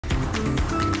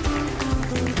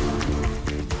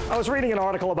I was reading an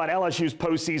article about LSU's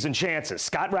postseason chances.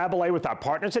 Scott Rabelais, with our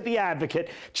partners at The Advocate,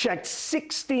 checked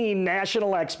 16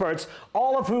 national experts,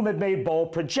 all of whom had made bowl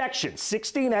projections.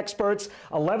 16 experts,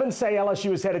 11 say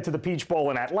LSU is headed to the Peach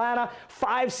Bowl in Atlanta,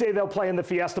 5 say they'll play in the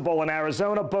Fiesta Bowl in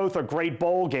Arizona. Both are great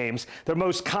bowl games. Their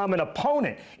most common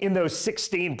opponent in those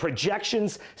 16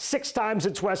 projections, 6 times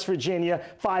it's West Virginia,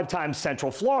 5 times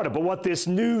Central Florida. But what this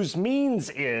news means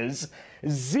is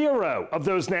 0 of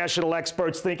those national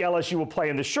experts think LSU will play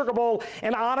in the Sugar Bowl,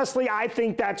 and honestly, I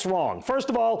think that's wrong. First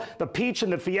of all, the Peach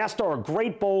and the Fiesta are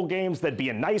great bowl games that'd be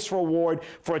a nice reward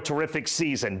for a terrific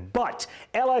season, but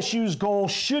LSU's goal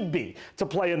should be to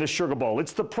play in the Sugar Bowl.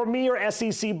 It's the premier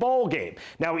SEC bowl game.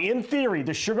 Now, in theory,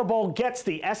 the Sugar Bowl gets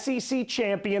the SEC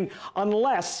champion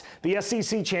unless the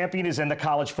SEC champion is in the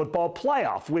college football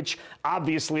playoff, which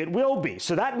obviously it will be.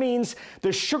 So that means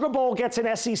the Sugar Bowl gets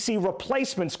an SEC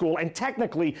replacement school, and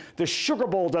technically, the Sugar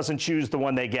Bowl doesn't choose the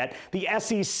one they get. The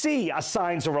SEC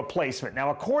assigns a replacement. Now,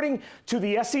 according to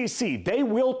the SEC, they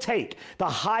will take the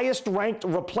highest-ranked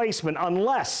replacement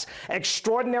unless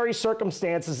extraordinary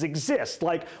circumstances exist,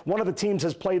 like one of the teams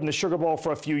has played in the Sugar Bowl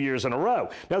for a few years in a row.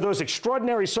 Now, those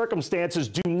extraordinary circumstances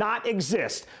do not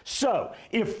exist. So,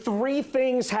 if 3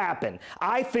 things happen,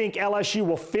 I think LSU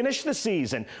will finish the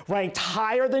season ranked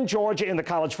higher than Georgia in the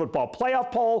college football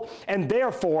playoff poll and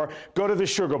therefore go to the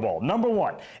Sugar Bowl. Number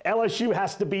 1, LSU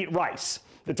has to beat Rice.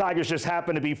 The Tigers just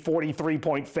happen to be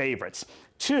 43-point favorites.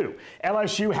 2,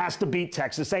 LSU has to beat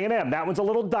Texas A&M. That one's a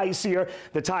little dicier.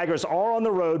 The Tigers are on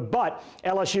the road, but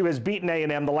LSU has beaten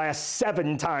A&M the last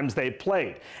 7 times they've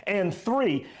played. And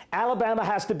 3, Alabama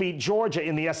has to beat Georgia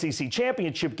in the SEC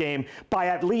championship game by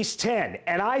at least 10,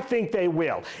 and I think they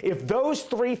will. If those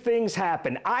 3 things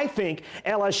happen, I think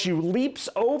LSU leaps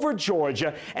over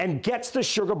Georgia and gets the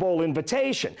Sugar Bowl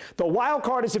invitation. The wild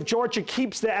card is if Georgia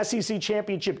keeps the SEC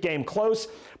championship game close,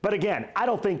 but again, I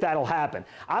don't think that'll happen.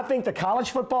 I think the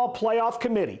College Football Playoff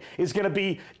Committee is going to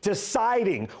be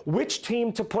deciding which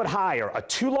team to put higher, a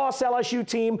 2-loss LSU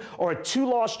team or a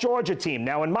 2-loss Georgia team.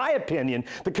 Now, in my opinion,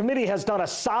 the committee has done a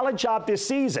solid job this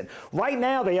season. Right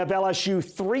now, they have LSU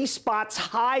 3 spots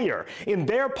higher in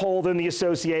their poll than the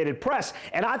Associated Press,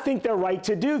 and I think they're right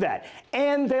to do that.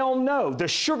 And they'll know the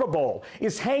Sugar Bowl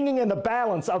is hanging in the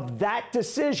balance of that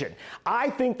decision. I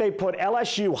think they put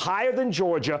LSU higher than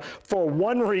Georgia for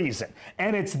one reason,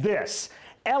 and it's this.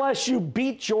 LSU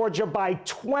beat Georgia by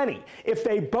 20. If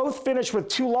they both finish with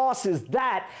 2 losses,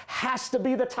 that has to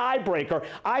be the tiebreaker.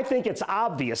 I think it's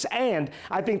obvious, and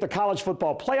I think the College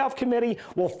Football Playoff Committee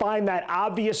will find that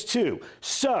obvious too.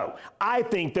 So I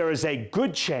think there is a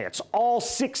good chance all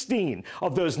 16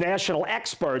 of those national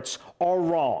experts are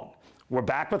wrong. We're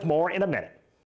back with more in a minute.